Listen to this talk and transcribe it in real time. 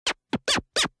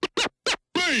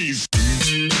noise.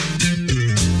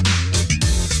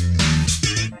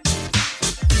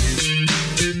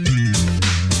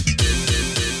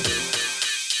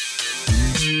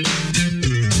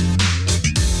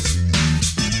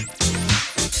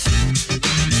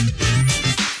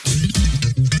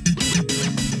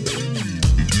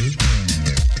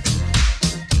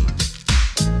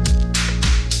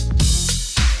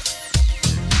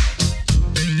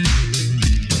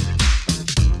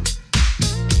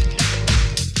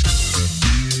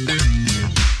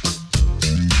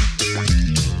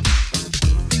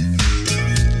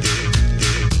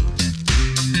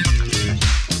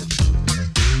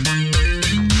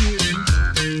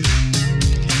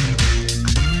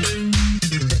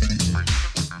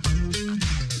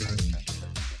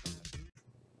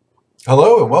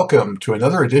 Hello and welcome to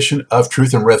another edition of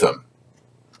Truth and Rhythm.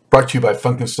 Brought to you by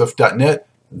FunkinStuff.net,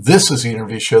 this is the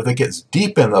interview show that gets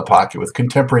deep in the pocket with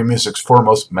contemporary music's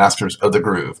foremost masters of the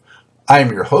groove. I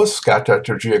am your host, Scott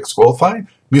Dr. GX Goldfine,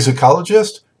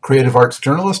 musicologist, creative arts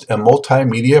journalist, and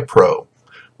multimedia pro.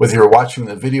 Whether you're watching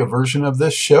the video version of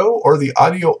this show or the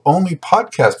audio-only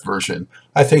podcast version,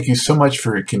 I thank you so much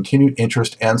for your continued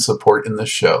interest and support in this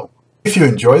show. If you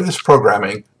enjoy this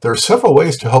programming, there are several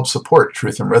ways to help support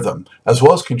Truth and Rhythm, as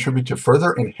well as contribute to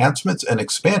further enhancements and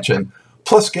expansion,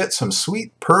 plus get some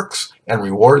sweet perks and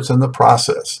rewards in the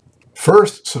process.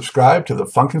 First, subscribe to the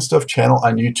Funkin' Stuff channel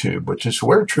on YouTube, which is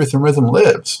where Truth and Rhythm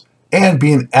lives, and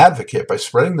be an advocate by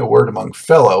spreading the word among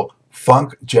fellow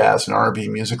funk, jazz, and R&B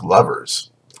music lovers.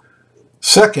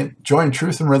 Second, join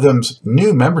Truth and Rhythm's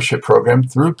new membership program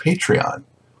through Patreon,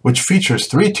 which features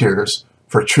 3 tiers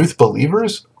for Truth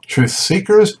Believers, Truth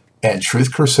Seekers, and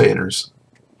Truth Crusaders.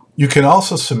 You can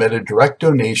also submit a direct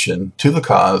donation to the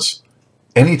cause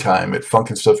anytime at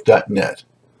FunkinStuff.net.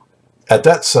 At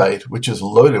that site, which is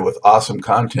loaded with awesome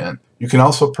content, you can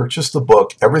also purchase the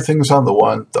book Everything's on the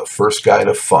One, The First Guide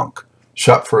of Funk,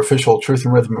 shop for official Truth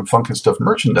and Rhythm and Funkin' Stuff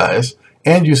merchandise,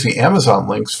 and use the Amazon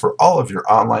links for all of your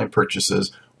online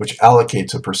purchases, which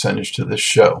allocates a percentage to this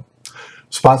show.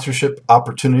 Sponsorship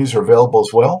opportunities are available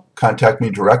as well. Contact me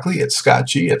directly at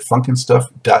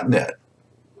scottg@funkinstuff.net.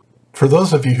 For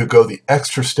those of you who go the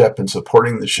extra step in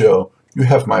supporting the show, you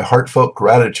have my heartfelt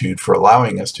gratitude for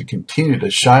allowing us to continue to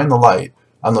shine the light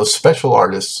on those special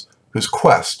artists whose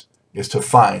quest is to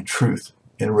find truth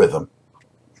in rhythm.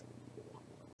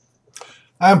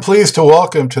 I am pleased to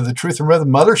welcome to the Truth and Rhythm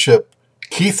Mothership,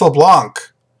 Keith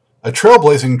LeBlanc, a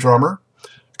trailblazing drummer,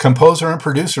 composer and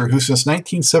producer who since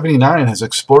 1979 has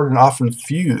explored and often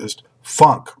fused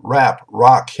funk, rap,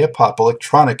 rock, hip-hop,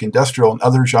 electronic, industrial, and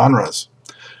other genres.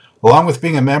 Along with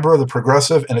being a member of the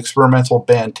progressive and experimental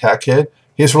band Tackhead,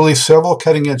 he has released several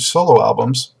cutting-edge solo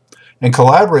albums and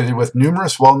collaborated with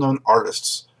numerous well-known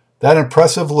artists. That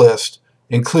impressive list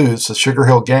includes the Sugar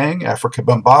Hill Gang, Afrika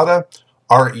Bambaataa,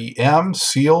 R.E.M.,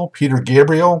 Seal, Peter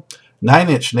Gabriel, Nine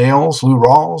Inch Nails, Lou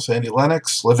Rawls, Annie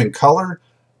Lennox, Living Colour,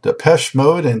 Depeche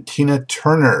Mode, and Tina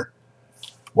Turner.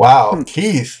 Wow,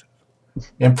 Keith,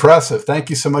 impressive. Thank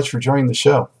you so much for joining the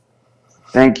show.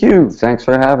 Thank you. Thanks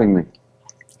for having me.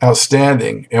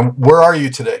 Outstanding. And where are you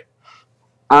today?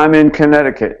 I'm in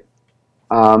Connecticut,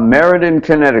 Meriden,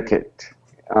 Connecticut.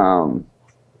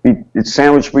 It's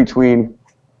sandwiched between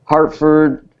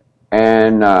Hartford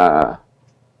and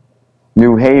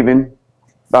New Haven,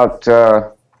 about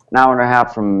an hour and a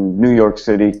half from New York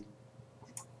City.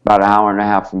 About an hour and a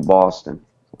half from Boston.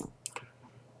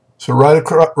 So right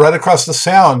across the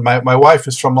sound. My wife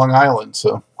is from Long Island,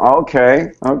 so.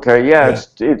 Okay, yeah.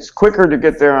 It's quicker to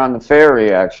get there on the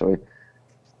ferry, actually,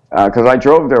 because I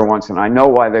drove there once, and I know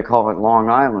why they call it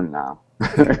Long Island now.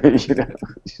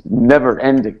 It's never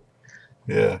ending.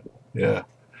 Yeah.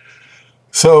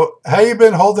 So how you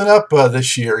been holding up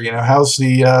this year? You know, how's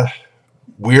the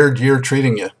weird year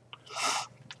treating you?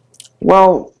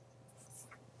 Well,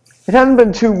 it hasn't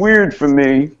been too weird for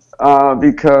me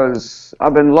because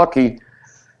I've been lucky.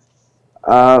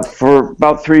 For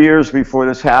about 3 years before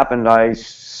this happened, I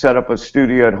set up a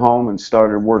studio at home and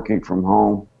started working from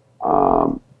home.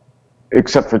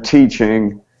 Except for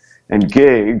teaching and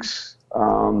gigs,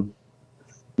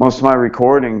 most of my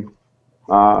recording,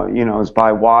 is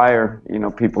by wire.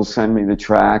 People send me the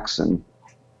tracks, and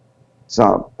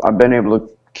so I've been able to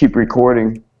keep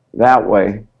recording that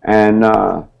way. And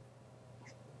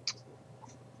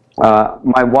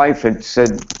my wife had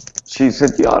said, she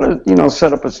said, you ought to,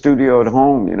 set up a studio at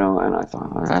home, and I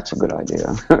thought, oh, that's a good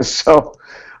idea. So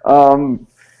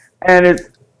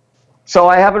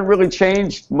I haven't really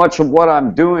changed much of what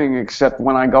I'm doing, except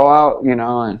when I go out, and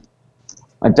I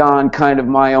don kind of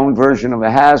my own version of a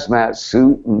hazmat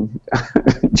suit.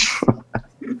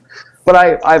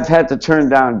 but I've had to turn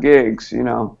down gigs. You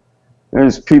know,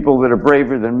 there's people that are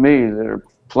braver than me that are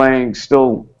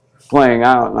still playing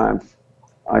out, and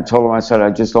I told them, I said, I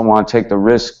just don't want to take the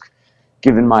risk,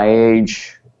 given my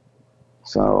age.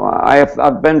 So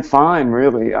I've been fine,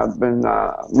 really. I've been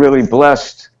really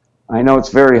blessed. I know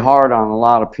it's very hard on a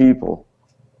lot of people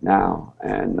now,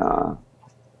 and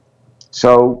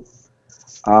so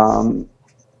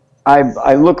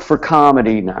I look for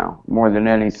comedy now more than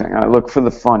anything. I look for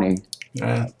the funny,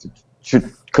 Yeah.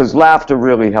 because laughter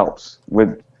really helps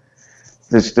with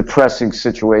this depressing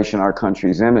situation our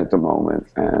country's in at the moment.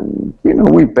 And you know,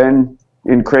 we've been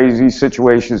in crazy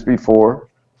situations before.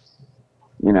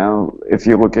 You know, if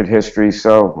you look at history,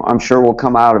 so I'm sure we'll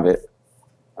come out of it.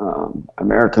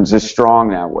 Americans are strong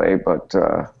that way, but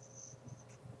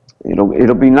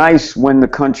it'll be nice when the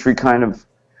country kind of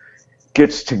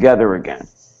gets together again.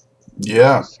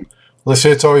 Yeah. Let's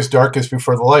say it's always darkest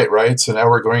before the light, right? So now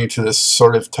we're going into this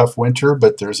sort of tough winter,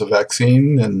 but there's a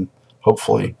vaccine, and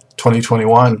hopefully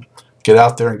 2021, get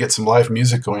out there and get some live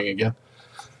music going again.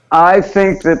 I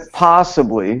think that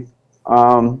possibly,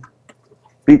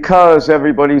 because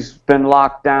everybody's been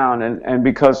locked down, and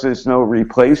because there's no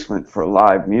replacement for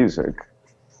live music,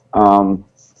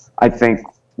 I think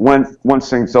once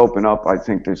things open up, I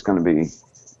think there's going to be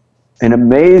an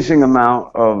amazing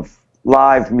amount of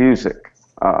live music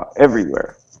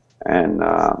everywhere, and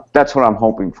that's what I'm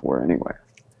hoping for anyway.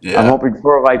 Yeah. I'm hoping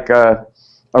for like a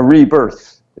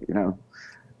rebirth, you know,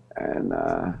 and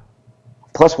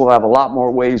plus we'll have a lot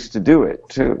more ways to do it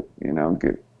too. You know,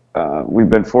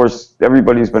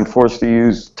 everybody's been forced to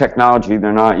use technology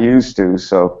they're not used to,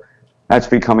 so that's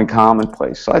becoming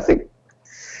commonplace. So I think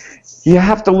you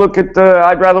have to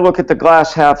I'd rather look at the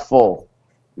glass half full.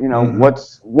 You know,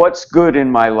 what's good in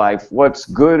my life? What's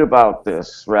good about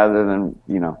this, rather than,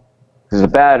 you know, because the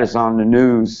bad is on the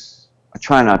news. I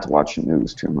try not to watch the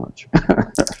news too much.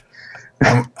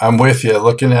 I'm with you.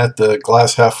 Looking at the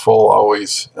glass half full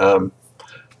always.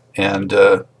 And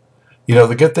you know,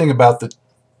 the good thing about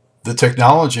the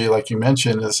technology, like you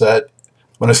mentioned, is that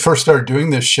when I first started doing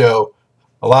this show,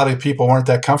 a lot of people weren't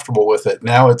that comfortable with it.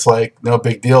 Now it's like, no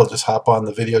big deal. Just hop on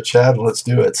the video chat and let's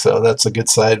do it. So that's a good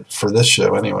side for this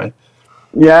show anyway.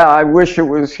 Yeah, I wish it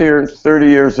was here 30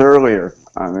 years earlier.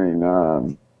 I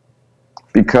mean,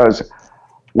 because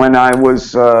when I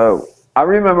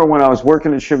remember when I was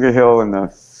working at Sugar Hill and the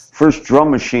first drum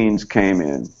machines came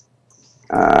in,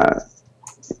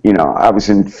 you know, I was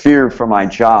in fear for my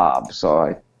job. So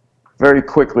I very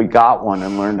quickly got one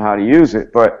and learned how to use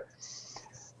it. But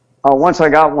once I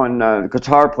got one, the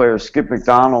guitar player, Skip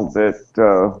McDonald,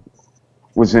 that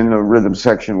was in the rhythm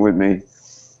section with me,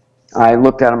 I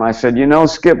looked at him, I said, you know,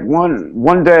 Skip,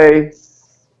 one day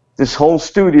this whole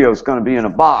studio is going to be in a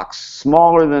box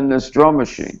smaller than this drum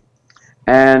machine.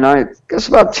 And I guess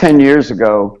about 10 years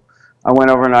ago, I went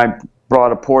over and I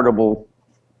brought a portable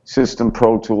system,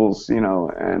 Pro Tools, you know,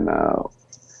 and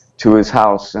to his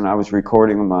house, and I was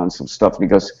recording him on some stuff, and he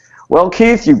goes, well,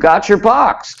 Keith, you got your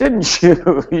box, didn't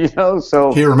you? You know,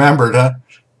 so he remembered, huh?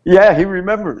 Yeah, he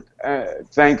remembered,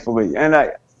 thankfully. And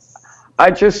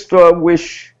I just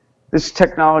wish this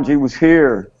technology was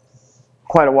here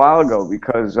quite a while ago,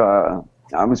 because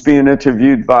I was being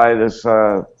interviewed by this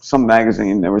some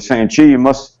magazine. They were saying, gee,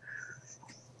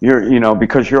 you know,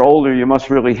 because you're older, you must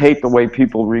really hate the way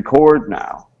people record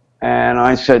now. And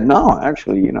I said, no,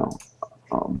 actually, you know,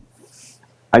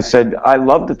 I said, I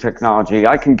love the technology.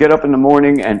 I can get up in the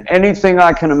morning and anything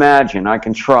I can imagine, I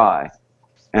can try.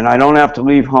 And I don't have to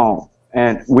leave home.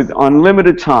 And with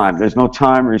unlimited time, there's no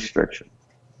time restriction.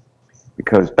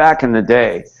 Because back in the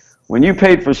day, when you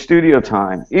paid for studio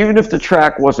time, even if the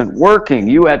track wasn't working,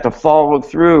 you had to follow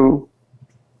through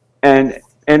and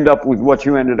end up with what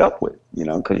you ended up with, you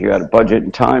know, because you had a budget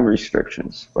and time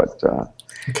restrictions. But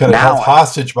you kind of held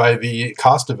hostage by the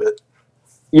cost of it.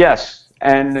 Yes.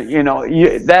 And, you know,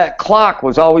 that clock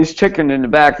was always ticking in the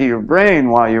back of your brain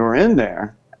while you were in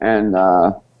there. And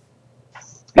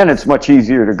it's much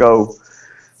easier to go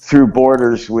through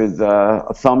borders with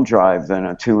a thumb drive than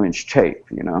a 2-inch tape,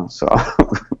 you know, so.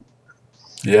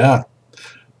 Yeah.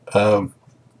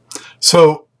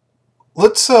 So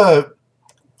let's, I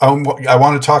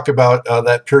want to talk about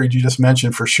that period you just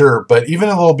mentioned for sure, but even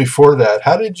a little before that,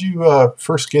 how did you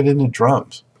first get into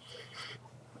drums?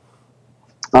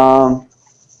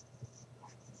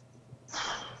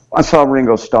 I saw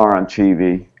Ringo Starr on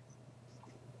TV,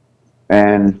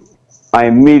 and I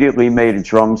immediately made a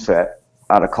drum set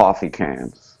out of coffee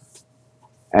cans.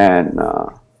 And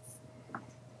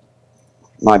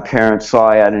my parents saw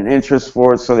I had an interest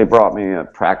for it, so they brought me a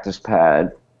practice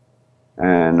pad.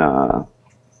 And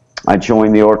I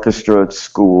joined the orchestra at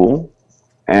school.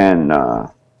 And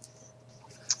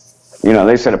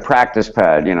they said a practice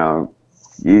pad.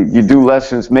 You do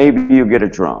lessons, maybe you get a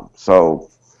drum. So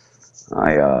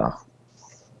I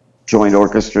joined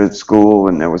orchestra at school,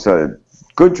 and there was a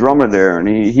good drummer there, and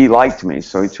he liked me,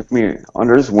 so he took me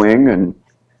under his wing and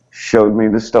showed me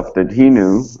the stuff that he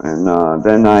knew. And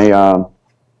then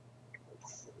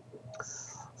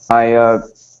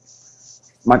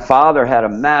my father had a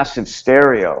massive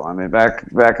stereo. I mean,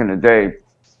 back in the day,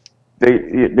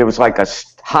 there was like a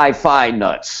hi-fi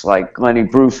nuts, like Lenny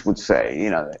Bruce would say.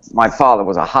 My father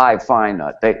was a hi-fi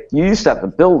nut. You used to have to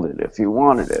build it if you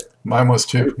wanted it. Mine was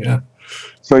too, yeah.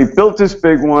 So he built this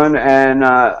big one, and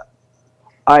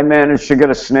I managed to get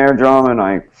a snare drum, and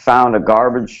I found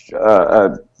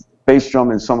a bass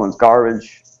drum in someone's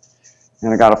garbage,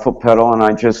 and I got a foot pedal, and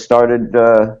I just started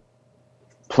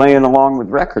playing along with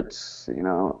records,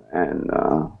 and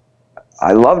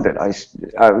I loved it.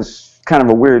 I was kind of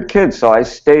a weird kid, so I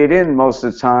stayed in most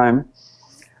of the time.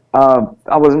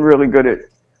 I wasn't really good at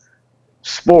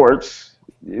sports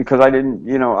because I didn't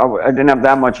have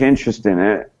that much interest in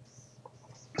it.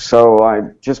 So I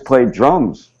just played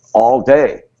drums all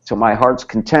day to my heart's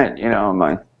content.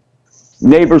 My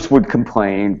neighbors would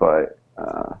complain, but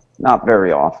not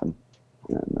very often.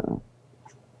 And,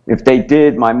 if they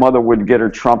did, my mother would get her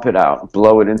trumpet out and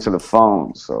blow it into the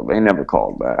phone, so they never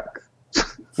called back.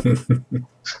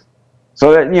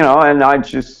 So that, and I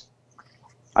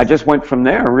just went from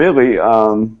there, really.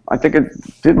 I think I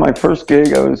did my first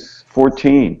gig, I was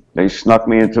 14. They snuck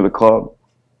me into the club.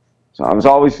 So I was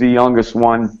always the youngest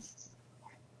one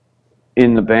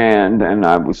in the band, and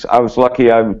I was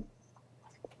lucky. I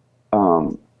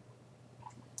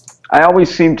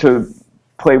always seemed to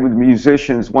play with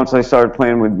musicians. Once I started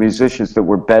playing with musicians that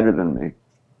were better than me,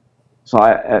 so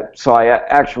I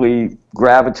actually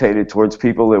gravitated towards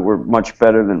people that were much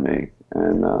better than me,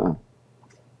 and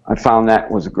I found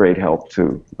that was a great help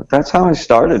too. But that's how I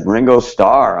started. Ringo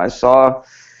Starr. I saw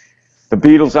the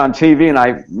Beatles on TV, and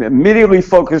I immediately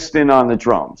focused in on the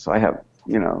drums. I have,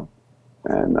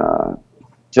 and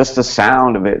just the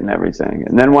sound of it and everything.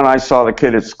 And then when I saw the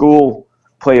kid at school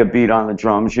play a beat on the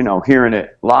drums, hearing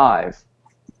it live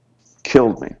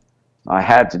killed me. I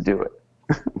had to do it.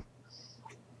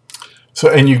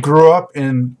 So, and you grew up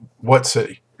in what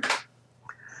city?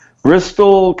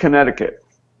 Bristol, Connecticut.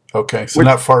 Okay, so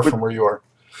not far from where you are.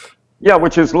 Yeah,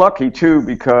 which is lucky too,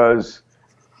 because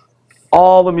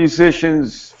all the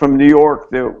musicians from New York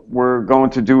that were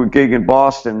going to do a gig in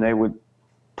Boston, they would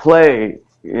play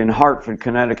in Hartford,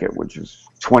 Connecticut, which is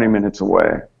 20 minutes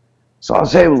away. So I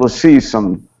was able to see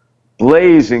some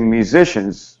blazing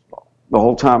musicians the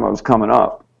whole time I was coming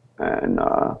up, and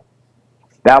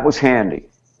that was handy.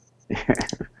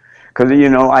 Because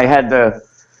I had the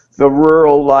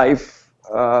rural life,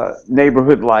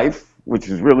 neighborhood life, which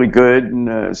was really good in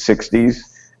the 60s,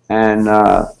 and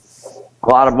a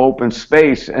lot of open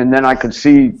space. And then I could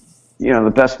see,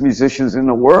 the best musicians in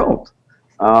the world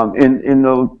in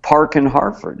the park in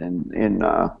Hartford, in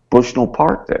Bushnell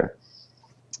Park there.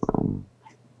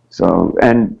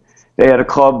 And they had a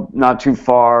club not too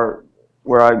far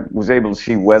where I was able to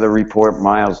see Weather Report,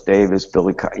 Miles Davis,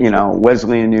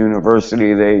 Wesleyan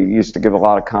University. They used to give a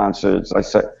lot of concerts. I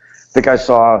think I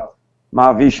saw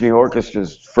Mahavishnu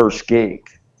Orchestra's first gig,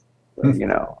 and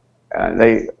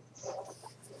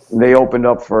they opened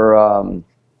up for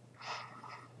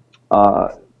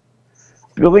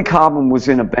Billy Cobham was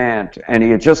in a band, and he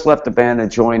had just left the band and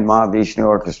joined Mahavishnu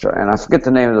Orchestra, and I forget the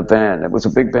name of the band. It was a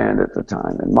big band at the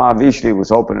time, and Mahavishnu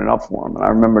was opening up for him. And I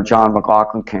remember John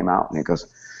McLaughlin came out, and he goes,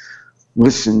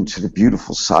 "Listen to the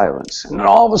beautiful silence." And then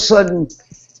all of a sudden,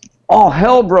 all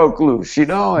hell broke loose,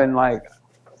 and like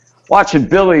watching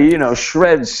Billy,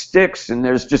 shred sticks, and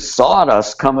there's just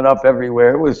sawdust coming up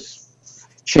everywhere. It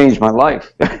changed my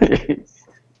life.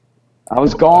 I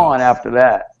was gone after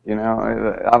that.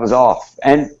 I was off.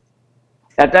 And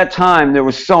at that time, there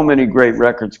were so many great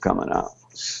records coming out,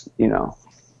 So,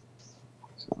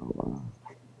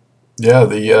 yeah,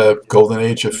 the golden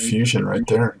age of fusion right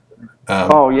there.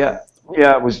 Oh, yeah.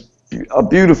 Yeah, it was a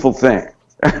beautiful thing.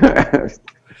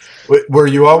 Were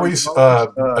you always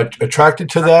attracted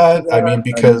to that? I mean,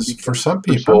 because for some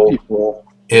people,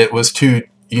 it was too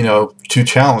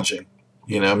challenging,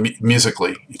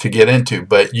 musically to get into,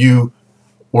 but you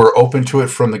were open to it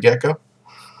from the get-go?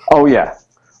 Oh, yeah.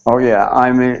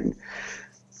 I mean,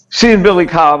 seeing Billy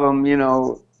Cobham,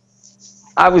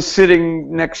 I was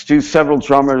sitting next to several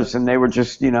drummers, and they were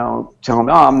just, telling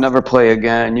me, "Oh, I'll never play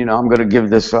again. I'm going to give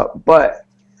this up." But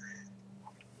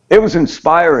it was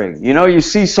inspiring. You know, you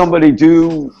see somebody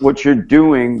do what you're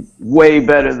doing way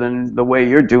better than the way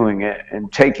you're doing it,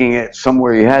 and taking it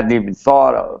somewhere you hadn't even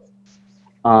thought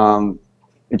of.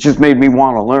 It just made me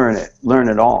want to learn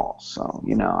it all. So,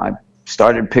 you know, I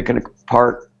started picking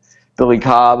apart Billy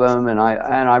Cobham, and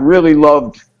I really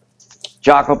loved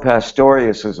Jaco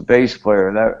Pastorius as a bass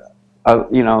player. That,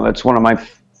 you know, that's one of my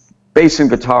bass and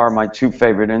guitar are my two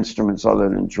favorite instruments other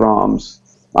than drums.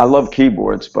 I love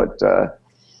keyboards, but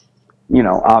you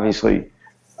know, obviously,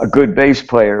 a good bass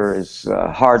player is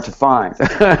hard to find.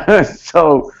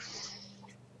 So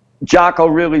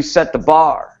Jaco really set the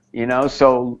bar, you know.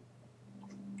 So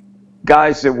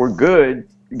guys that were good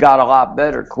got a lot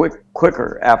better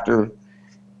quicker after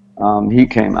he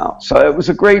came out. So it was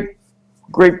a great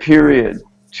period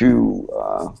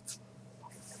to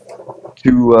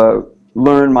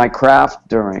learn my craft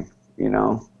during, you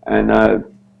know. And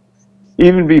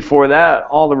even before that,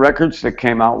 all the records that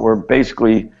came out were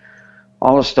basically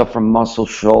all the stuff from Muscle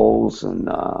Shoals and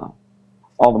all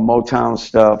the Motown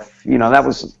stuff. You know, that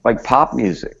was like pop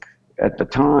music at the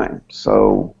time.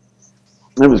 So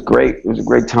it was great. It was a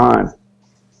great time.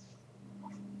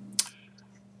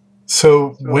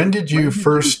 So when did you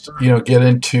first, get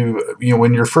into,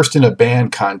 when you're first in a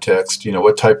band context,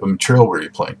 what type of material were you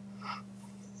playing?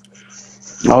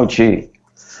 Oh, gee.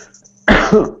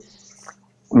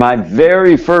 My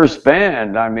very first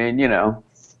band, I mean,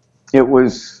 it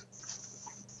was,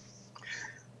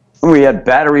 we had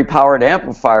battery-powered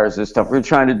amplifiers and stuff. We were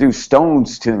trying to do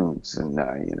Stones tunes, and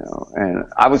and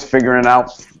I was figuring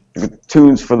out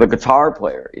tunes for the guitar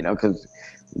player,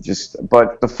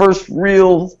 but the first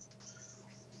real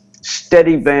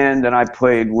steady band that I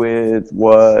played with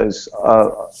was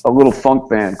a little funk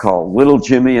band called Little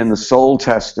Jimmy and the Soul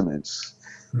Testaments.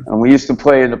 And we used to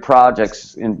play in the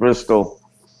projects in Bristol.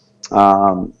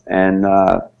 I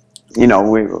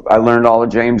learned all the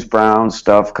James Brown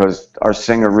stuff because our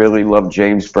singer really loved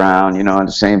James Brown, and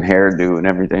the same hairdo and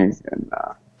everything. And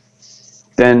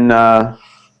then I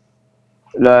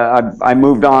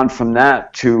moved on from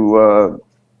that to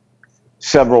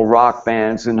several rock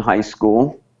bands in high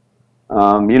school.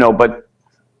 But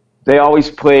they always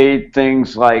played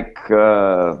things like,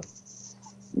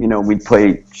 we'd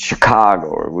play Chicago,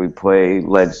 or we'd play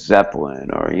Led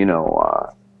Zeppelin, or,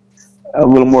 a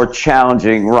little more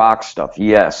challenging rock stuff,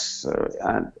 yes.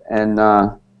 And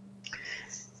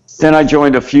then I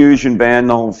joined a fusion band.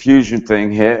 The whole fusion thing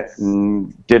hit,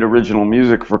 and did original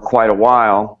music for quite a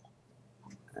while.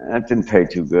 That didn't pay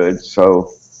too good,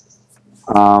 so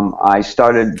I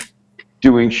started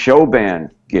doing show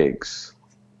band gigs,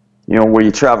 where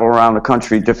you travel around the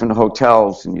country, different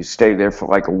hotels, and you stay there for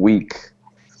like a week.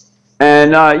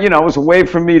 And, it was a way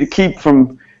for me to keep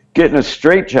from getting a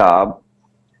straight job.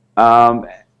 I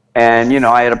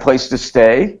had a place to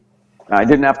stay. I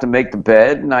didn't have to make the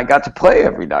bed, and I got to play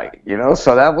every night,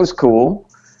 so that was cool.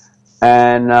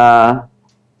 And I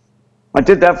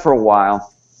did that for a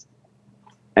while.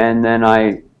 And then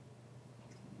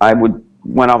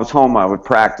when I was home, I would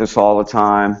practice all the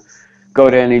time, go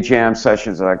to any jam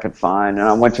sessions that I could find. And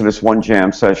I went to this one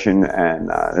jam session, and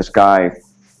this guy,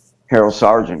 Harold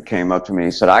Sargent, came up to me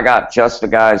and said, "I got just the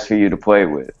guys for you to play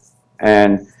with."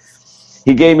 And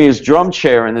he gave me his drum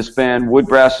chair in this band, Wood,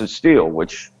 Brass, and Steel,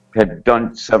 which had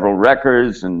done several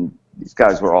records, and these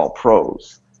guys were all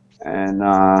pros. And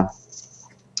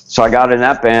so I got in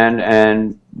that band,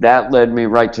 and that led me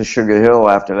right to Sugar Hill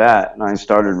after that. And I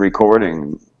started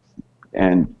recording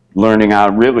and learning how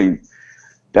to really,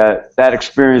 that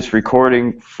experience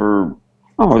recording for,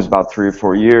 it was about 3 or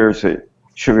 4 years at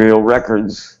Sugar Hill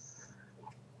Records.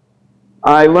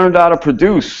 I learned how to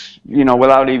produce,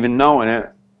 without even knowing it.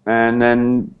 And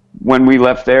then when we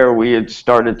left there, we had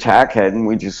started Tackhead, and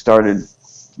we just started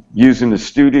using the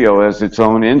studio as its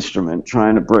own instrument,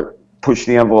 trying to push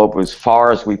the envelope as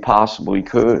far as we possibly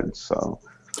could. So,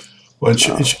 with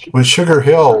Sugar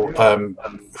Hill,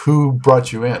 who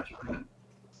brought you in?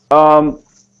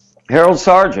 Harold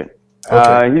Sargent.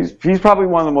 Okay. He's probably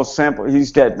one of the most sampled.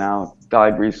 He's dead now,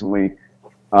 died recently,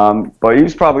 but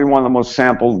he's probably one of the most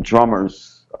sampled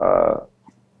drummers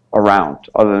around,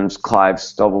 other than Clive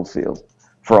Stubblefield,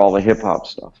 for all the hip hop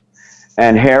stuff.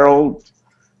 And Harold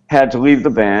had to leave the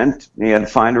band. He had to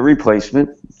find a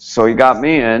replacement, so he got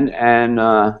me in. And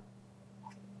I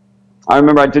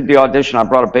remember I did the audition. I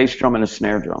brought a bass drum and a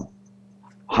snare drum,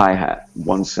 hi-hat,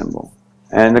 one cymbal.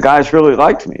 And the guys really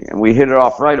liked me, and we hit it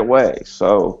off right away.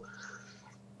 So,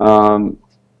 and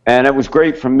it was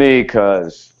great for me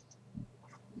because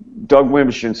Doug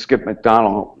Wimbish and Skip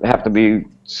McDonald have to be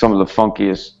some of the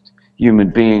funkiest human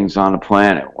beings on the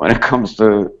planet when it comes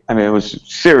to, it was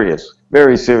serious,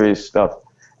 very serious stuff.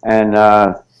 And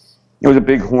it was a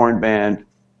big horn band.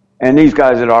 And these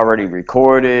guys had already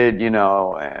recorded, and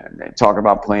they talk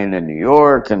about playing in New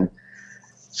York. And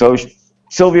so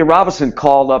Sylvia Robinson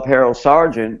called up Harold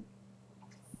Sargent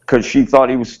because she thought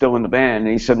he was still in the band.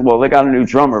 And he said, well, they got a new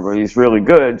drummer, but he's really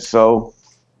good. So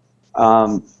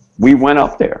we went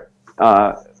up there.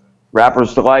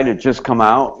 Rapper's Delight had just come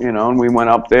out, and we went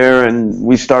up there and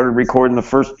we started recording. The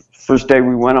first day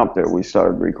we went up there, we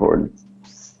started recording,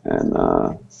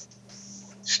 and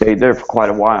stayed there for quite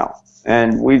a while.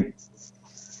 And we,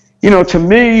 to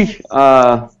me,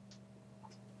 I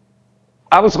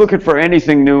was looking for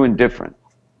anything new and different,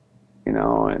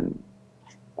 and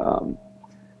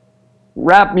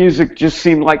rap music just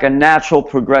seemed like a natural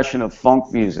progression of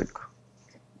funk music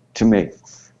to me.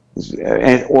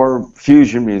 Or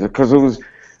fusion music, because it was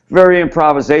very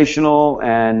improvisational,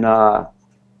 and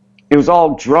it was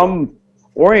all drum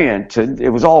oriented. It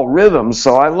was all rhythm,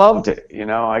 so I loved it.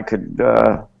 I could,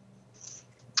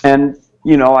 and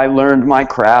I learned my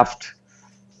craft.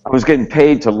 I was getting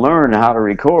paid to learn how to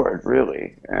record,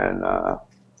 really, and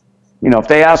if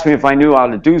they asked me if I knew how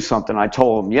to do something, I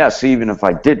told them yes, even if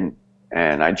I didn't,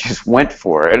 and I just went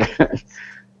for it.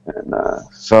 And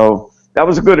so that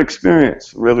was a good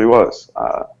experience, it really was.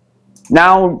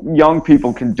 Now young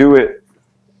people can do it.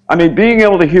 I mean, being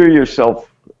able to hear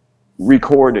yourself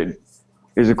recorded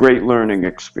is a great learning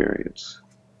experience,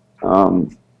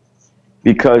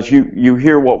 because you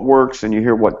hear what works and you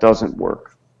hear what doesn't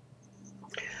work.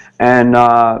 And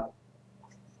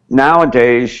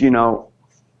nowadays,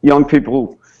 young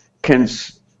people can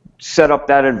set up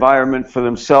that environment for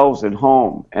themselves at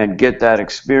home and get that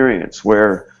experience,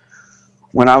 where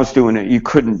when I was doing it, you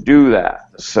couldn't do that.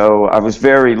 So I was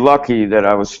very lucky that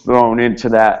I was thrown into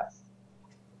that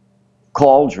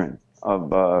cauldron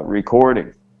of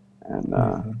recording.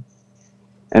 And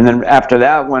then after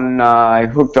that, when I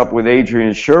hooked up with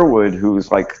Adrian Sherwood, who's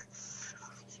like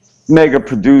mega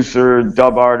producer,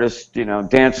 dub artist,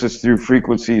 dances through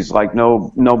frequencies like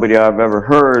nobody I've ever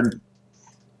heard,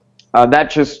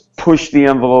 that just pushed the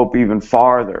envelope even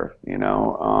farther,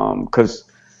 because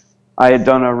I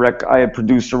had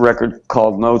produced a record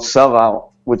called No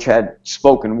Sellout, which had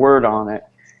spoken word on it,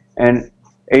 and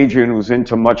Adrian was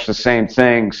into much the same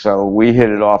thing, so we hit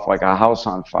it off like a house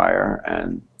on fire.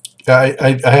 And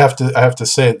I have to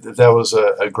say that was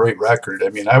a great record. I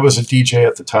mean, I was a DJ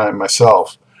at the time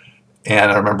myself,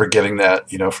 and I remember getting that,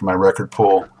 from my record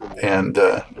pool, and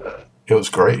it was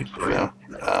great, Well,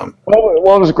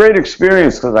 it was a great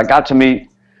experience because I got to meet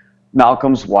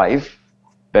Malcolm's wife,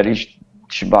 Betty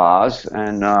Shabazz,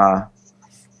 and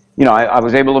I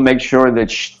was able to make sure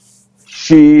that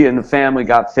she and the family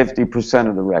got 50%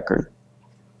 of the record,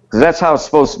 because that's how it's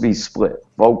supposed to be split: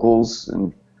 vocals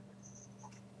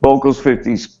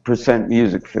 50%,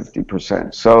 music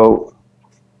 50%. So,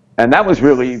 and that was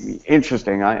really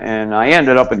interesting. I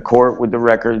ended up in court with the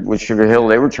record with Sugar Hill.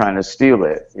 They were trying to steal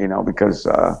it, because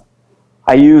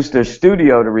I used their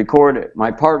studio to record it.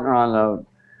 My partner on the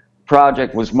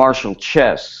project was Marshall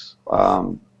Chess,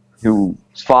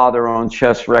 whose father owned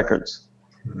Chess Records,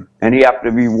 and he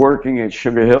happened to be working at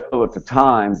Sugar Hill at the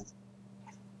time,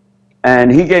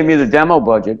 and he gave me the demo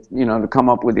budget, to come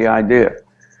up with the idea,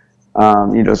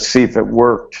 see if it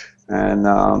worked.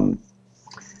 And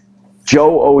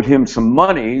Joe owed him some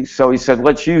money, so he said,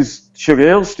 let's use Sugar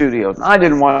Hill Studios. I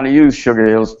didn't want to use Sugar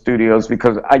Hill Studios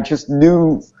because I just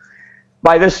knew,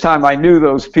 by this time I knew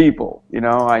those people,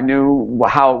 I knew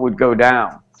how it would go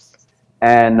down.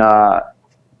 And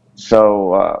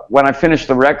so when I finished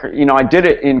the record, I did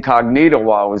it incognito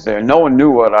while I was there. No one knew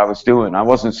what I was doing. I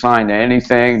wasn't signed to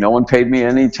anything. No one paid me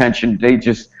any attention. They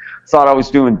just thought I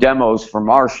was doing demos for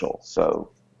Marshall,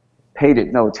 so paid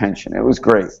it no attention. It was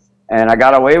great. And I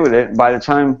got away with it. And by the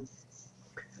time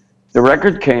the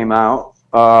record came out,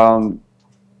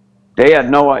 they had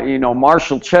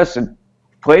Marshall Chess had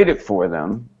played it for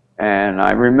them. And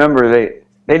I remember they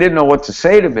didn't know what to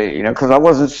say to me, because I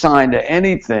wasn't signed to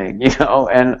anything,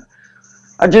 and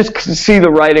I just could see the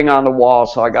writing on the wall.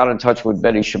 So I got in touch with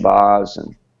Betty Shabazz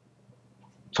and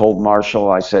told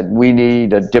Marshall, I said, we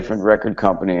need a different record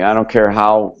company. I don't care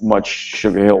how much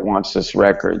Sugar Hill wants this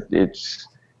record.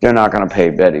 They're not going to pay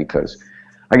Betty, because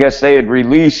I guess they had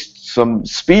released some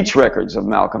speech records of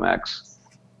Malcolm X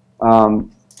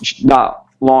not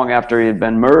long after he had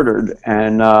been murdered,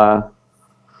 and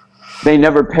they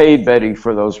never paid Betty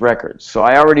for those records. So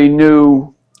I already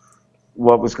knew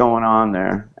what was going on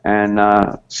there, and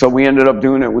so we ended up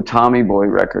doing it with Tommy Boy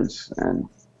Records, and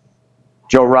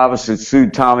Joe Robinson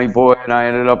sued Tommy Boy, and I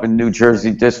ended up in New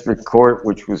Jersey District Court,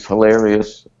 which was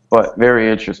hilarious, but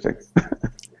very interesting.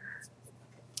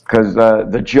 Because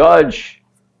the judge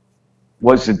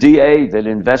was the DA that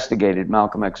investigated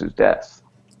Malcolm X's death.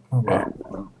 Oh,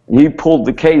 wow. And he pulled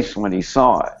the case when he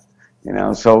saw it,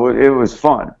 so it was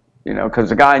fun, because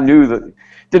the guy knew that,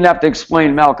 didn't have to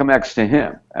explain Malcolm X to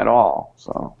him at all.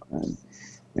 So,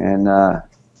 and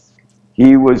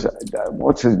he was,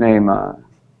 what's his name?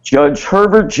 Judge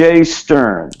Herbert J.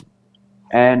 Stern.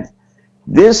 And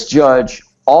this judge,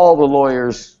 all the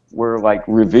lawyers were like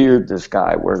revered this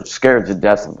guy, were scared to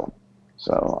death of him.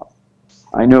 So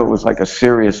I knew it was like a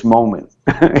serious moment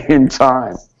in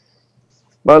time.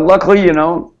 But luckily,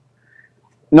 no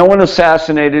one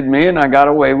assassinated me, and I got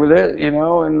away with it,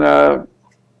 and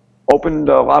opened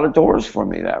a lot of doors for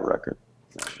me, that record.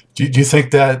 Do you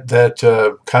think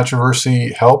that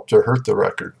controversy helped or hurt the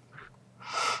record?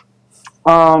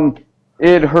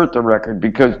 It hurt the record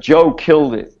because Joe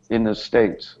killed it in the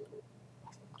States.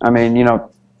 I mean,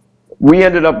 we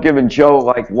ended up giving Joe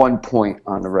like 1 point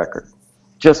on the record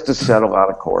just to settle out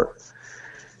of court.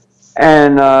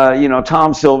 And,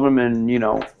 Tom Silverman,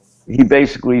 he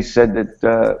basically said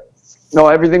that, no,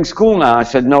 everything's cool now. I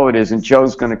said, no, it isn't.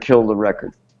 Joe's going to kill the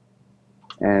record.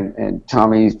 And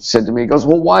Tommy said to me, he goes,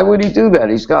 well, why would he do that?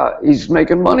 He's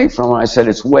making money from it. I said,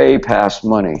 it's way past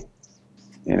money.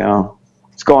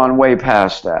 It's gone way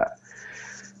past that.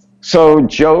 So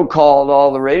Joe called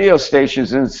all the radio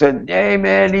stations and said, hey,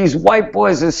 man, these white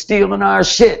boys are stealing our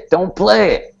shit. Don't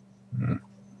play it. Mm-hmm.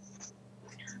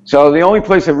 So the only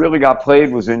place it really got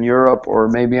played was in Europe or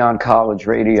maybe on college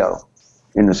radio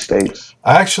in the States.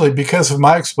 Actually, because of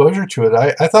my exposure to it,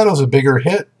 I thought it was a bigger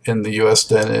hit in the U.S.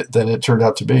 than it turned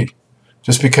out to be.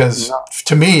 Just because,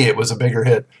 to me, it was a bigger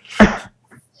hit.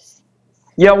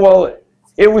 Yeah, well,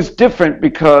 it was different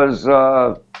because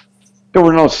there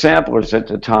were no samplers at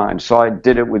the time, so I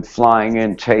did it with flying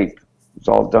in tape. It was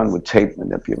all done with tape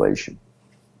manipulation.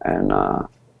 And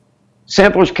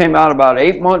samplers came out about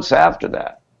 8 months after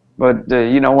that. But,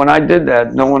 when I did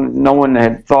that, no one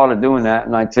had thought of doing that.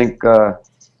 And I think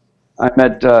I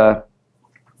met the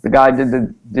guy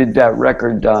did that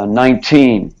record,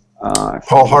 19.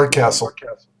 Paul Hardcastle.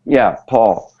 Yeah,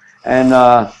 Paul. And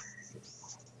I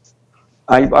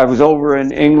was over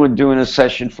in England doing a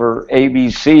session for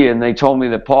ABC, and they told me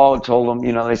that Paul had told them,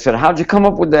 they said, how'd you come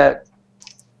up with that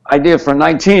idea for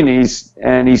 19?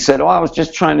 And he said, I was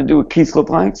just trying to do a Keith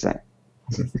LeBlanc thing.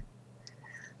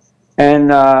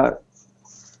 And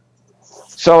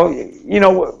so,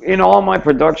 in all my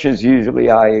productions, usually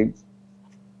I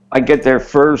get there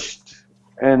first,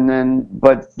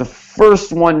 but the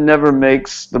first one never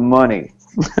makes the money,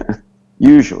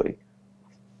 usually.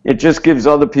 It just gives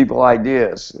other people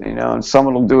ideas, and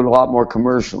someone will do it a lot more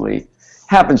commercially.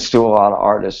 Happens to a lot of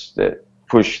artists that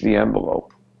push the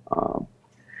envelope.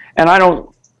 And I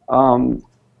don't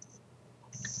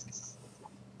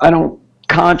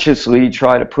consciously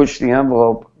try to push the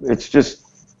envelope. It's just,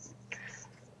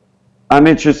 I'm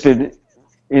interested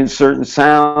in certain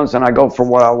sounds and I go for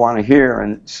what I want to hear.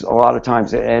 And a lot of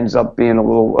times it ends up being a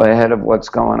little ahead of what's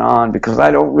going on because I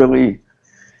don't really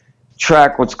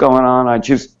track what's going on. I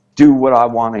just do what I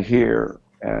want to hear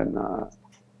and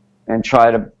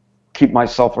try to keep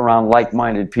myself around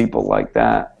like-minded people like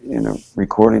that in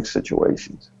recording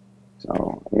situations.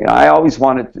 So I always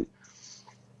wanted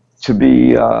to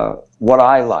be what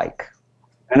I like.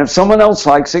 And if someone else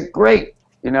likes it, great,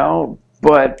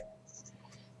 but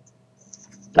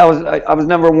I was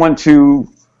never one to,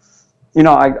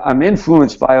 I'm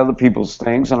influenced by other people's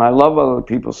things and I love other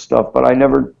people's stuff, but I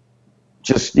never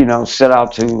just, set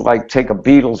out to like take a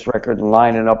Beatles record and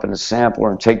line it up in a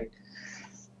sampler and take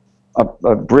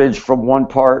a bridge from one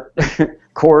part,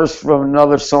 chorus from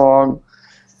another song,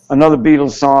 another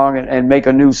Beatles song, and make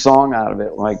a new song out of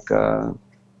it. Like,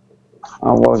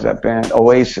 what was that band?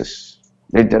 Oasis.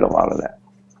 They did a lot of that.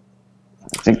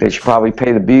 I think they should probably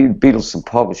pay the Beatles some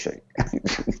publishing.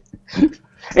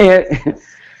 And,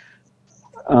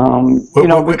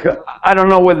 because I don't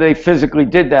know whether they physically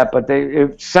did that, but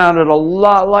it sounded a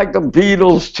lot like the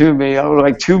Beatles to me. I was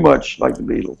like too much like the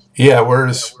Beatles. Yeah, where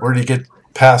do you get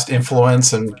past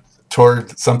influence and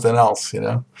toward something else,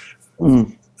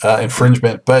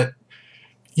 infringement. But,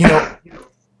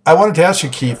 I wanted to ask you,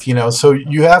 Keith, so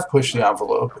you have pushed the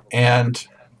envelope, and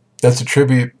that's a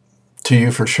tribute to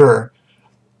you for sure.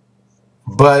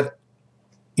 But,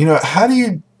 how do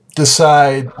you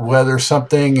decide whether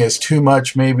something is too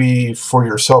much maybe for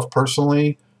yourself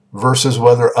personally versus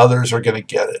whether others are going to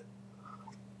get it?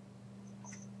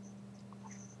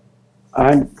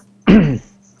 I've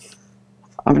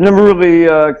never really,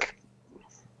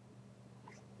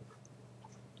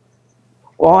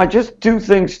 I just do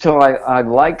things till I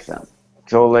like them,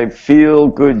 till they feel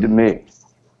good to me.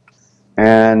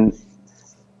 And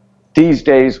these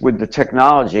days with the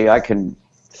technology, I can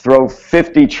throw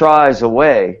 50 tries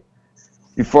away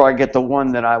before I get the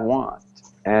one that I want.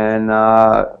 And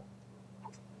I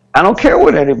don't care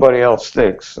what anybody else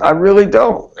thinks. I really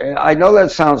don't. I know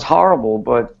that sounds horrible,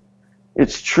 but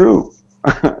it's true.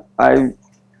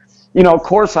 Of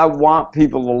course, I want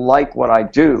people to like what I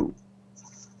do,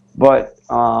 but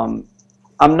I'm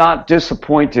not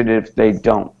disappointed if they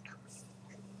don't.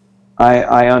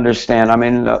 I understand. I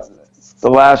mean, the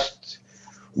last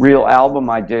real album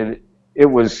I did, it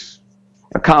was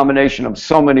a combination of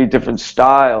so many different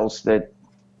styles that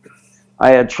I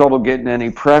had trouble getting any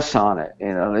press on it.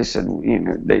 They said,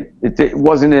 it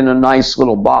wasn't in a nice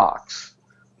little box.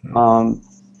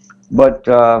 But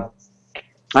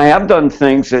I have done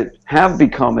things that have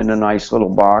become in a nice little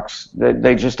box that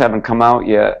they just haven't come out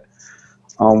yet.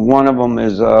 One of them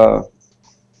is a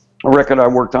record I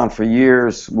worked on for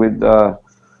years with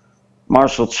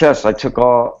Marshall Chess. I took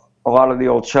a lot of the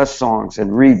old Chess songs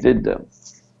and redid them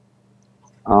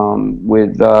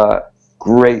with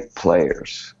great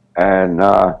players. And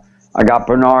I got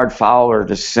Bernard Fowler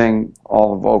to sing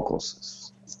all the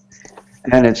vocals.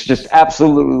 And it's just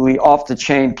absolutely off the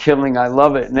chain killing. I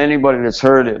love it. And anybody that's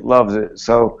heard it loves it.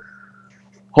 So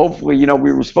hopefully,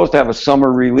 we were supposed to have a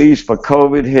summer release, but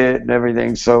COVID hit and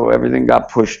everything. So everything got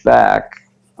pushed back.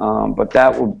 But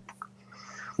that will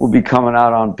be coming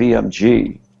out on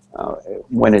BMG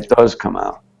when it does come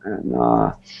out.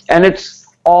 And it's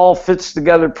all fits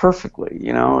together perfectly,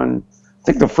 and I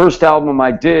think the first album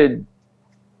I did,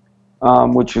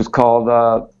 which was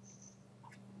called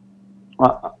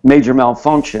Major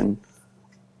Malfunction,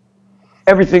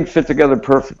 everything fit together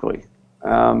perfectly.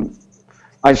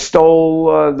 I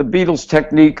stole the Beatles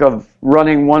technique of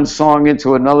running one song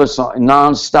into another song,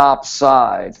 non-stop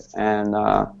side, and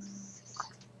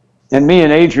me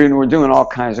and Adrian were doing all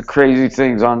kinds of crazy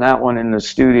things on that one in the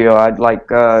studio. I'd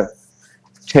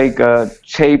take a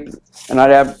tape, and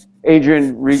I'd have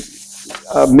Adrian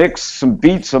mix some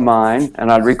beats of mine, and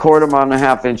I'd record them on a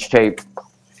half-inch tape,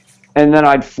 and then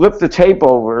I'd flip the tape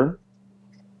over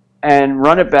and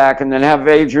run it back, and then have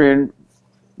Adrian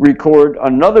record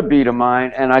another beat of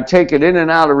mine, and I'd take it in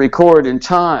and out of record in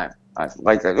time.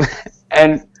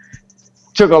 And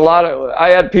took a lot of,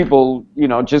 I had people,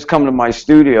 just come to my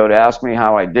studio to ask me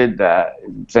how I did that,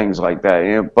 things like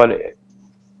that, but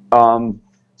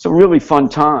it's a really fun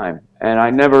time. And I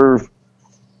never,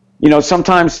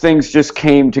 sometimes things just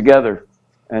came together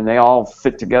and they all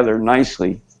fit together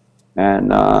nicely.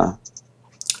 And a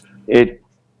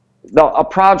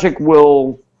project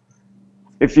will,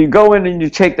 if you go in and you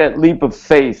take that leap of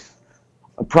faith,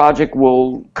 a project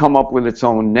will come up with its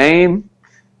own name.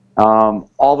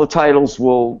 All the titles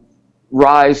will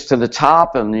rise to the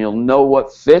top and you'll know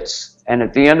what fits. And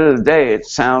at the end of the day, it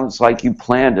sounds like you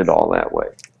planned it all that way.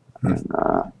 And,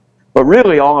 but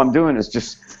really all I'm doing is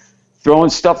just throwing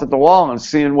stuff at the wall and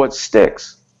seeing what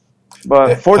sticks.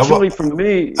 But fortunately for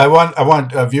me, I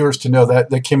want viewers to know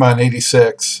that came out in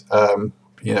 '86.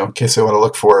 In case they want to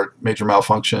look for it, Major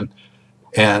Malfunction,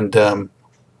 and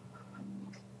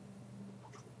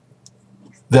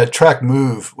that track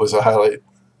 "Move" was a highlight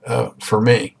for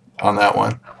me on that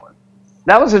one.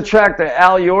 That was a track that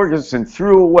Al Jorgensen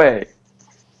threw away.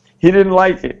 He didn't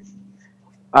like it.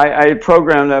 I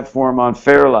programmed that for him on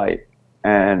Fairlight,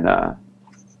 and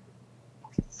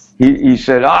he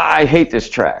said, I hate this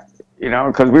track.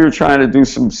 Because we were trying to do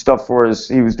some stuff for us.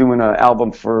 He was doing an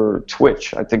album for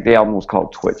Twitch. I think the album was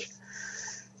called Twitch.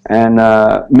 And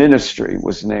Ministry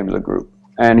was the name of the group.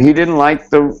 And he didn't like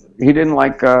the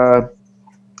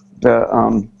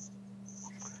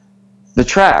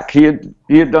track. He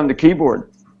had done the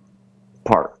keyboard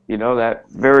part, that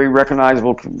very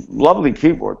recognizable, lovely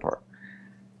keyboard part.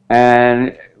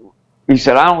 And he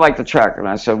said, I don't like the track. And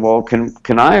I said, well, can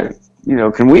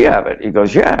we have it? He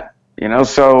goes, yeah.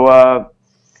 So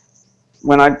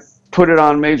when I put it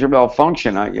on Major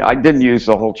Malfunction, I didn't use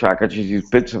the whole track. I just used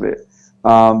bits of it.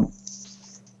 I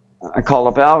called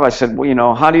up Al. I said,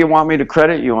 well, how do you want me to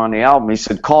credit you on the album? He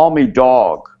said, call me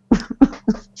Dog.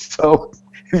 So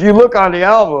if you look on the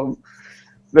album,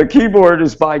 the keyboard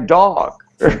is by Dog.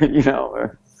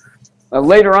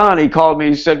 Later on, he called me.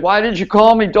 He said, why did you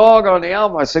call me Dog on the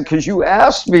album? I said, because you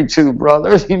asked me to,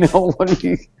 brother. What do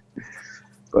you...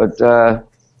 But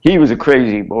he was a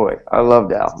crazy boy. I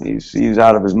loved Al. He was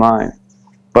out of his mind.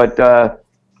 But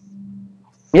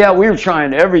yeah, we were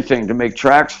trying everything to make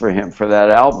tracks for him for that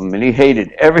album, and he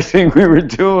hated everything we were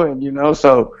doing,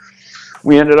 So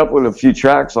we ended up with a few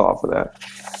tracks off of that.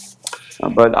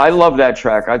 But I love that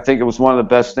track. I think it was one of the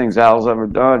best things Al's ever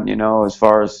done, as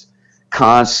far as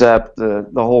concept, the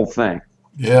whole thing.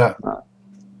 Yeah.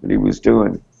 That he was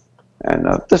doing. And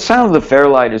the sound of the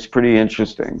Fairlight is pretty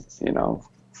interesting, you know,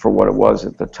 for what it was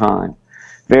at the time.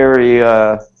 Very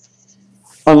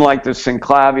unlike the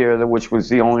Synclavier, which was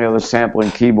the only other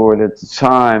sampling keyboard at the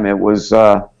time. It was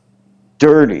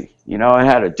dirty, you know. It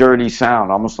had a dirty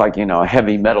sound, almost like, you know, a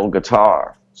heavy metal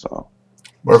guitar. So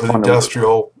More of an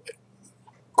industrial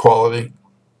quality.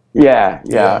 yeah,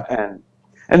 Yeah.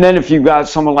 And then if you got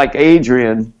someone like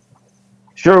Adrian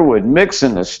Sherwood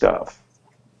mixing the stuff,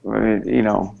 I mean, you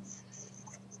know,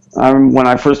 when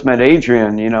I first met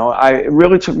Adrian, you know, it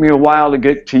really took me a while to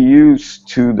get used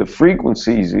to the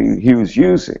frequencies he was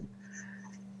using,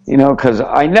 you know, because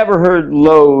I never heard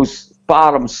lows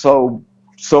bottom so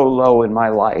low in my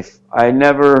life. I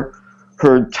never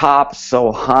heard tops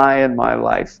so high in my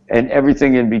life, and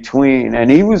everything in between. And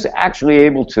he was actually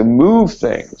able to move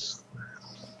things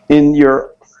in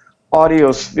your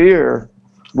audio sphere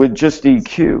with just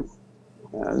EQ.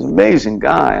 He's an amazing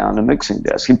guy on the mixing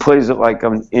desk. He plays it like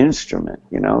an instrument,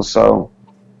 you know. So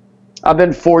I've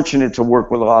been fortunate to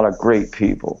work with a lot of great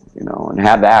people, you know, and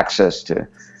have access to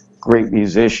great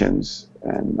musicians.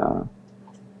 And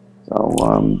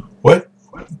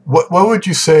what would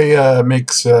you say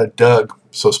makes Doug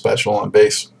so special on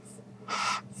bass?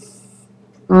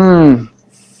 Well,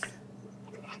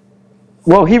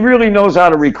 he really knows how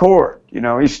to record. You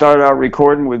know, he started out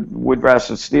recording with Woodbrass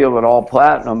and Steel at All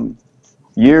Platinum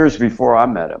years before I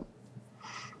met him.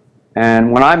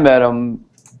 And when I met him,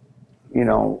 you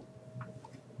know,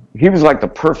 he was like the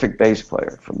perfect bass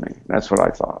player for me. That's what I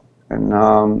thought.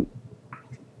 And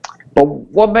but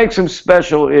what makes him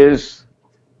special is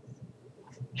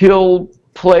he'll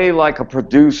play like a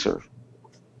producer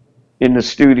in the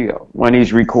studio when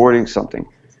he's recording something.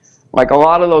 Like a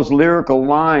lot of those lyrical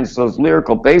lines, those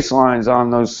lyrical bass lines on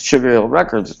those Sugar Hill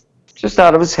records, just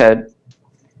out of his head.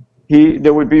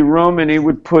 There would be room, and he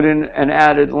would put in an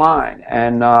added line.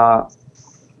 And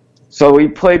so he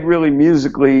played really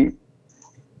musically,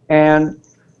 and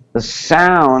the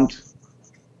sound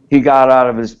he got out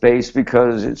of his bass,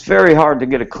 because it's very hard to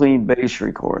get a clean bass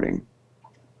recording.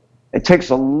 It takes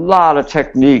a lot of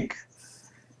technique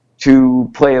to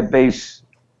play a bass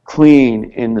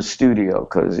clean in the studio,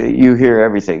 because you hear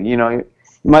everything. You know, you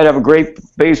might have a great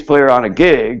bass player on a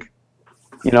gig,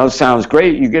 you know, sounds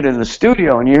great. You get in the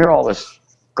studio and you hear all this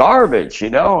garbage,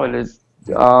 you know, and it's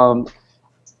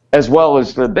as well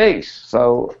as the bass.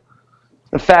 So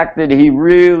the fact that he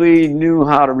really knew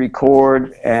how to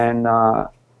record, and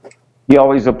he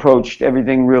always approached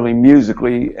everything really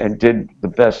musically and did the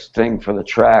best thing for the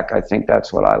track, I think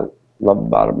that's what I love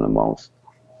about him the most.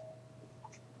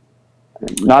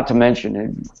 Not to mention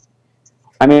it,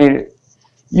 I mean,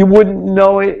 you wouldn't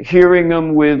know it hearing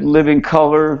him with Living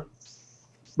Color,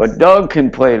 but Doug can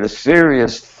play the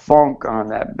serious funk on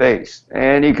that bass,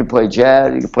 and he can play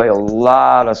jazz. He can play a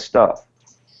lot of stuff.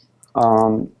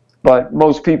 But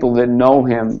most people that know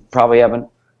him probably haven't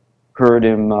heard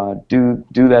him do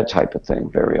that type of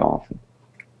thing very often.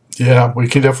 Yeah, we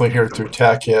can definitely hear it through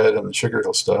Tackhead and the Sugar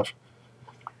Hill stuff.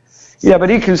 Yeah,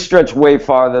 but he can stretch way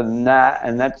farther than that,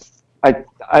 and that's I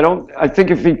think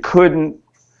if he couldn't,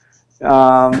 you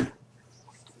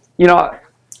know,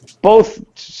 both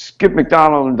Skip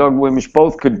McDonald and Doug Wimbish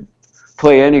both could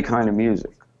play any kind of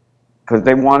music because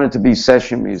they wanted to be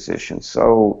session musicians.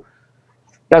 So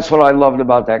that's what I loved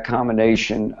about that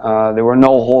combination. There were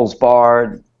no holes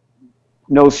barred,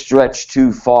 no stretch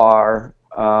too far.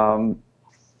 And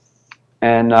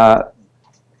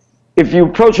if you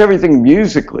approach everything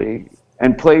musically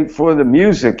and play for the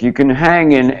music, you can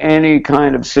hang in any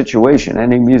kind of situation,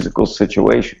 any musical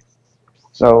situation.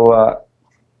 So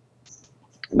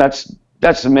that's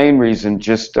the main reason.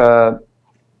 Just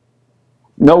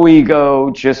no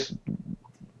ego, just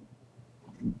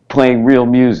playing real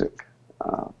music.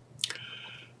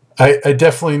 I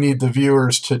definitely need the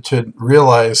viewers to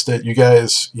realize that you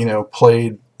guys, you know,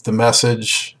 played The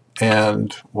Message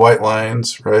and White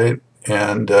Lines, right?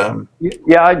 And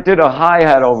yeah, I did a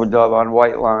hi-hat overdub on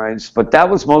White Lines, but that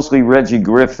was mostly Reggie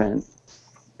Griffin.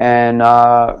 And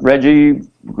Reggie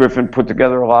Griffin put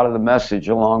together a lot of The Message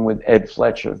along with Ed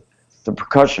Fletcher, the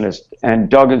percussionist. And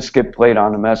Doug and Skip played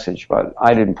on The Message, but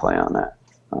I didn't play on that.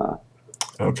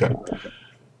 Okay.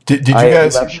 Did you I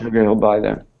guys left Sugar Hill by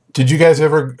then. Did you guys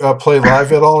ever play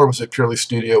live at all, or was it purely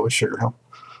studio with Sugar Hill?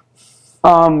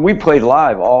 We played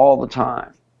live all the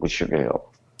time with Sugar Hill.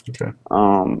 Okay.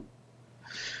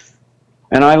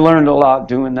 And I learned a lot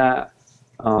doing that.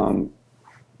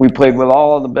 We played with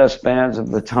all of the best bands of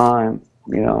the time.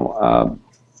 You know,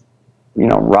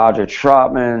 Roger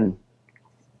Troutman,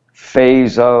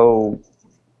 Fazo,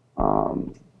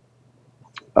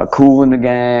 Kool and the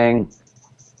Gang,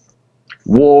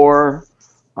 War.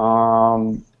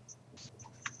 Um,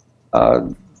 uh,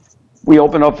 we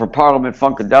opened up for Parliament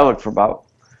Funkadelic for about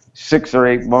 6 or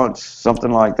 8 months,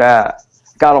 something like that.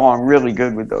 Got along really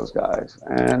good with those guys.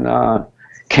 And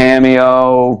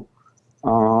Cameo.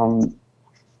 Um,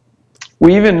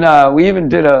 we even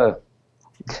did a.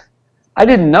 I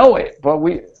didn't know it, but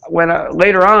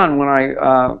later on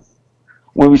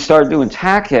when we started doing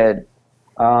Tackhead,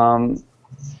 um,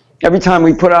 every time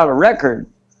we put out a record,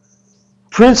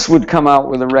 Prince would come out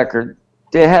with a record.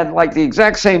 They had like the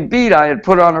exact same beat I had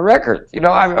put on a record.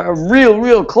 I'm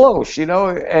real close.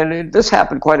 And this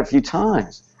happened quite a few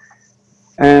times.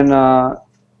 And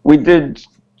we did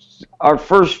our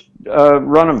first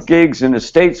run of gigs in the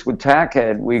States with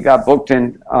Tackhead. We got booked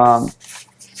in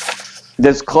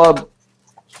this club,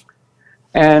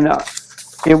 and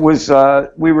it was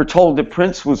we were told that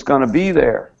Prince was going to be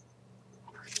there.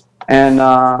 And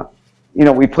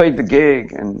we played the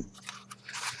gig, and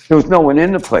there was no one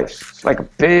in the place. It's like a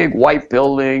big white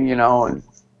building, and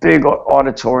big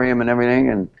auditorium and everything.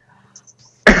 And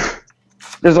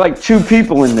there's like 2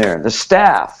 people in there, the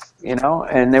staff,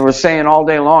 and they were saying all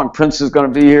day long, Prince is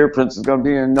going to be here, Prince is going to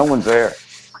be here, and no one's there.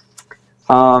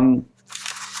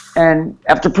 And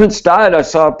after Prince died, I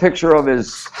saw a picture of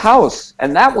his house,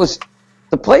 and that was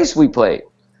the place we played.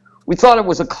 We thought it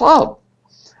was a club.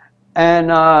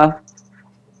 And I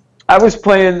was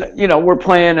playing, we're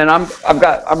playing, and I'm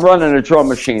running a drum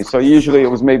machine. So usually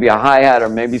it was maybe a hi-hat or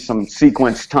maybe some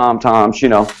sequence tom-toms,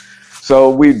 So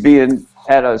we'd be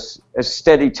at a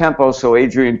steady tempo so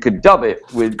Adrian could dub it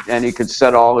and he could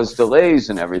set all his delays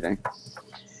and everything.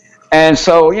 And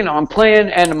so, I'm playing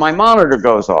and my monitor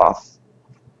goes off.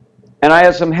 And I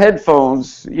had some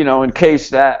headphones, in case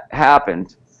that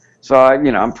happened. So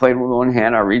I'm playing with one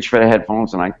hand, I reach for the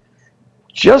headphones and I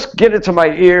just get it to my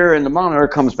ear and the monitor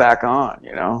comes back on,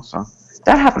 So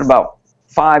that happened about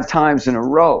 5 times in a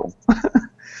row.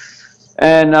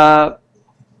 And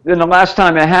then the last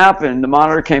time it happened, the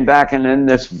monitor came back and then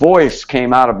this voice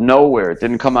came out of nowhere. It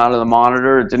didn't come out of the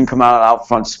monitor. It didn't come out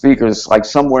front speakers, like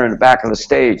somewhere in the back of the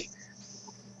stage.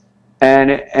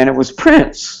 And it was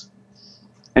Prince.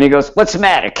 And he goes, "What's the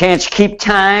matter? Can't you keep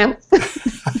time?"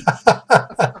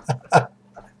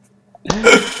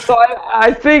 So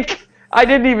I think, I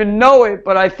didn't even know it,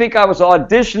 but I think I was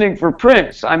auditioning for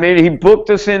Prince. I mean, he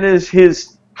booked us in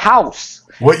his house.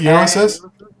 What year was this?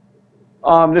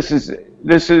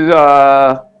 This is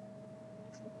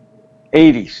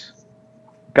 80s.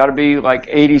 Got to be like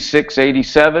 86,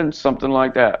 87, something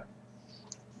like that.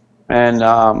 And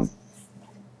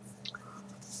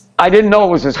I didn't know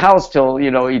it was his house till,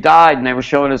 he died and they were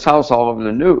showing his house all over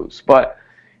the news. But,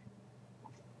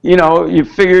 you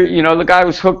figure, the guy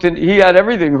was he had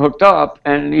everything hooked up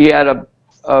and he had a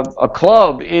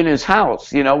club in his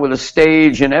house, with a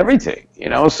stage and everything,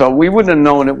 So we wouldn't have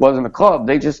known it wasn't a club.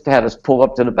 They just had us pull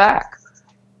up to the back.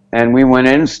 And we went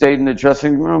in, stayed in the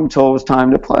dressing room until it was time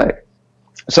to play.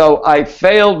 So I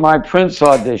failed my Prince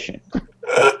audition.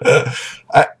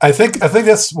 I think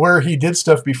that's where he did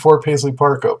stuff before Paisley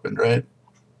Park opened, right?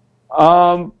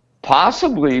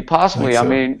 Possibly. So. I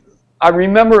mean, I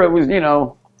remember it was,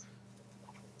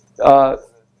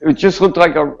 it just looked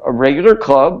like a regular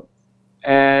club,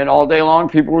 and all day long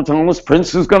people were telling us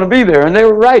Prince is going to be there, and they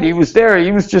were right. He was there.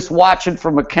 He was just watching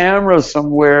from a camera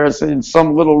somewhere in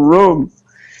some little room,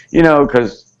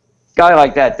 because a guy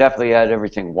like that definitely had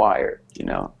everything wired,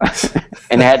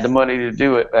 and had the money to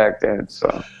do it back then.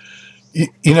 So,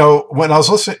 when I was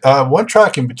listening, one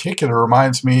track in particular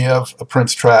reminds me of a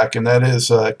Prince track, and that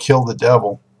is "Kill the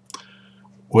Devil,"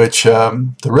 which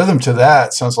the rhythm to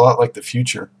that sounds a lot like the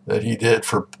Future that he did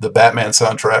for the Batman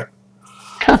soundtrack.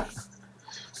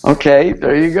 Okay,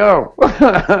 there you go.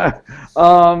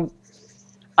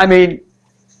 I mean,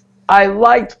 I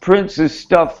liked Prince's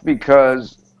stuff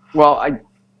because, well,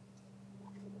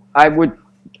 I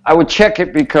would check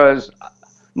it because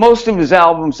most of his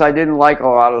albums I didn't like a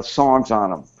lot of the songs on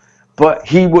them, but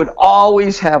he would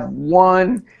always have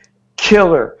one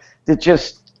killer that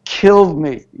just killed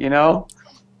me,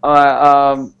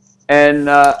 and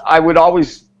I would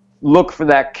always look for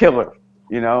that killer,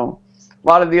 A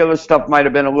lot of the other stuff might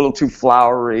have been a little too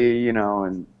flowery,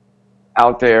 and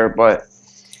out there, but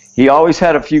he always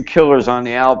had a few killers on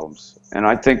the albums, and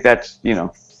I think that's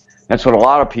what a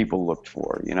lot of people looked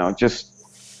for, just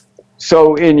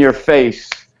so in your face,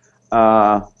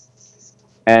 and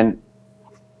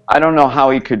I don't know how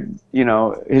he could,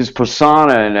 his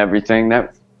persona and everything,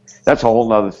 that's a whole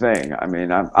nother thing. I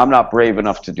mean, I'm not brave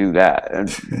enough to do that,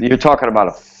 and you're talking about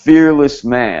a fearless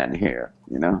man here,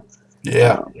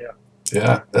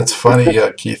 Yeah, that's funny,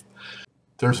 Keith.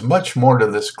 There's much more to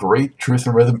this great Truth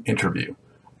in Rhythm interview.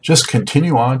 just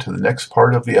continue on to the next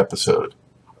part of the episode.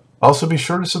 Also, be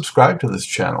sure to subscribe to this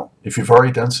channel. If you've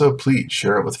already done so, please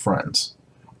share it with friends.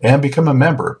 And become a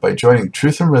member by joining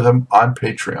Truth and Rhythm on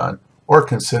Patreon or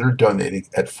consider donating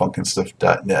at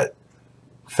funkinstuff.net.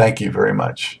 Thank you very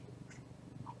much.